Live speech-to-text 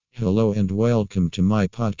Hello and welcome to my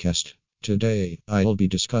podcast. Today, I'll be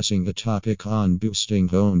discussing a topic on boosting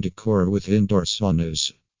home decor with indoor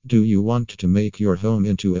saunas. Do you want to make your home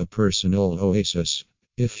into a personal oasis?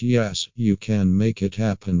 If yes, you can make it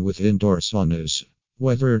happen with indoor saunas.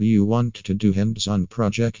 Whether you want to do hands-on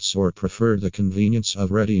projects or prefer the convenience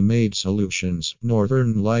of ready-made solutions,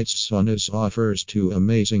 Northern Lights Saunas offers two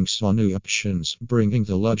amazing sauna options, bringing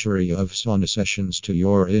the luxury of sauna sessions to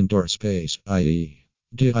your indoor space, i.e.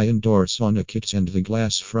 DI Indoor Sauna Kits and the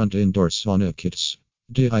Glass Front Indoor Sauna Kits.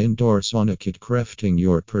 DI Indoor Sauna Kit, crafting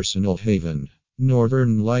your personal haven.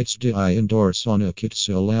 Northern Lights DI Indoor Sauna Kits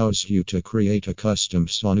allows you to create a custom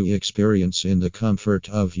sauna experience in the comfort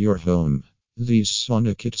of your home. These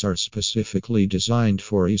sauna kits are specifically designed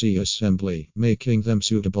for easy assembly, making them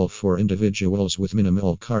suitable for individuals with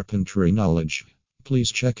minimal carpentry knowledge.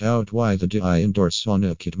 Please check out why the DI Indoor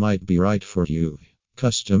Sauna Kit might be right for you.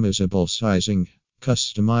 Customizable sizing.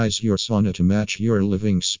 Customize your sauna to match your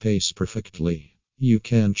living space perfectly. You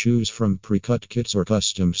can choose from pre-cut kits or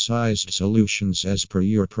custom-sized solutions as per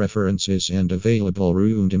your preferences and available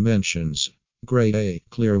room dimensions. Grade A,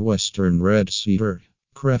 clear Western red cedar.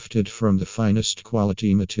 Crafted from the finest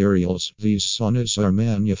quality materials, these saunas are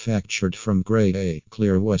manufactured from Grade A,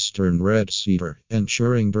 clear Western red cedar,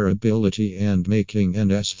 ensuring durability and making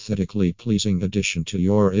an aesthetically pleasing addition to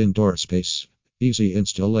your indoor space. Easy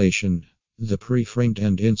installation. The pre-framed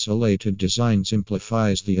and insulated design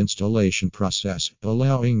simplifies the installation process,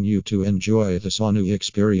 allowing you to enjoy the sauna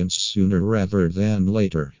experience sooner rather than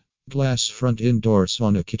later. Glass front indoor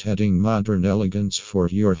sauna kit, adding modern elegance for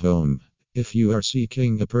your home. If you are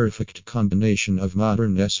seeking a perfect combination of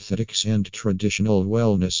modern aesthetics and traditional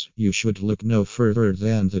wellness, you should look no further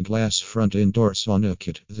than the glass front indoor sauna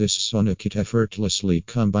kit. This sauna kit effortlessly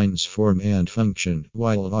combines form and function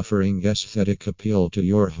while offering aesthetic appeal to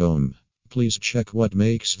your home. Please check what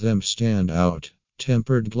makes them stand out.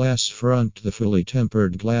 Tempered glass front. The fully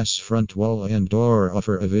tempered glass front wall and door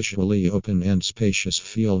offer a visually open and spacious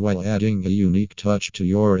feel while adding a unique touch to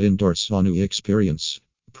your indoor sauna experience.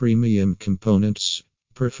 Premium components.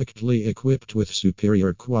 Perfectly equipped with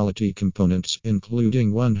superior quality components,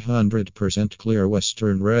 including 100% clear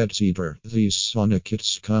Western red cedar. These sauna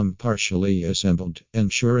kits come partially assembled,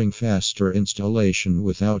 ensuring faster installation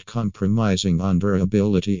without compromising on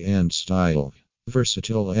durability and style.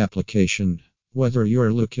 Versatile application. Whether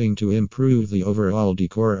you're looking to improve the overall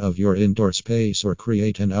decor of your indoor space or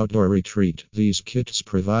create an outdoor retreat, these kits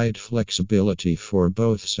provide flexibility for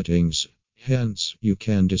both settings. Hence, you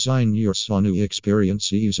can design your sauna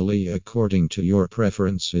experience easily according to your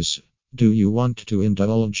preferences. Do you want to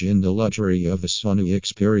indulge in the luxury of a sauna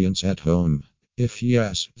experience at home? If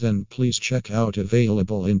yes, then please check out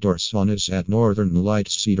available indoor saunas at Northern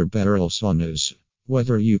Lights Cedar Barrel Saunas.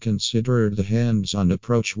 Whether you consider the hands-on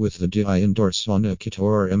approach with the DI Indoor Sauna Kit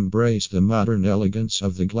or embrace the modern elegance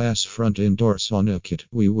of the glass front indoor sauna kit,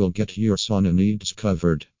 we will get your sauna needs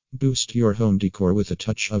covered. Boost your home decor with a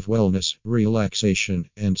touch of wellness, relaxation,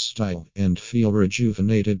 and style, and feel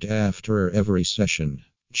rejuvenated after every session.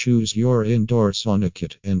 Choose your indoor sauna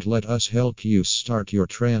kit and let us help you start your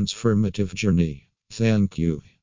transformative journey. Thank you.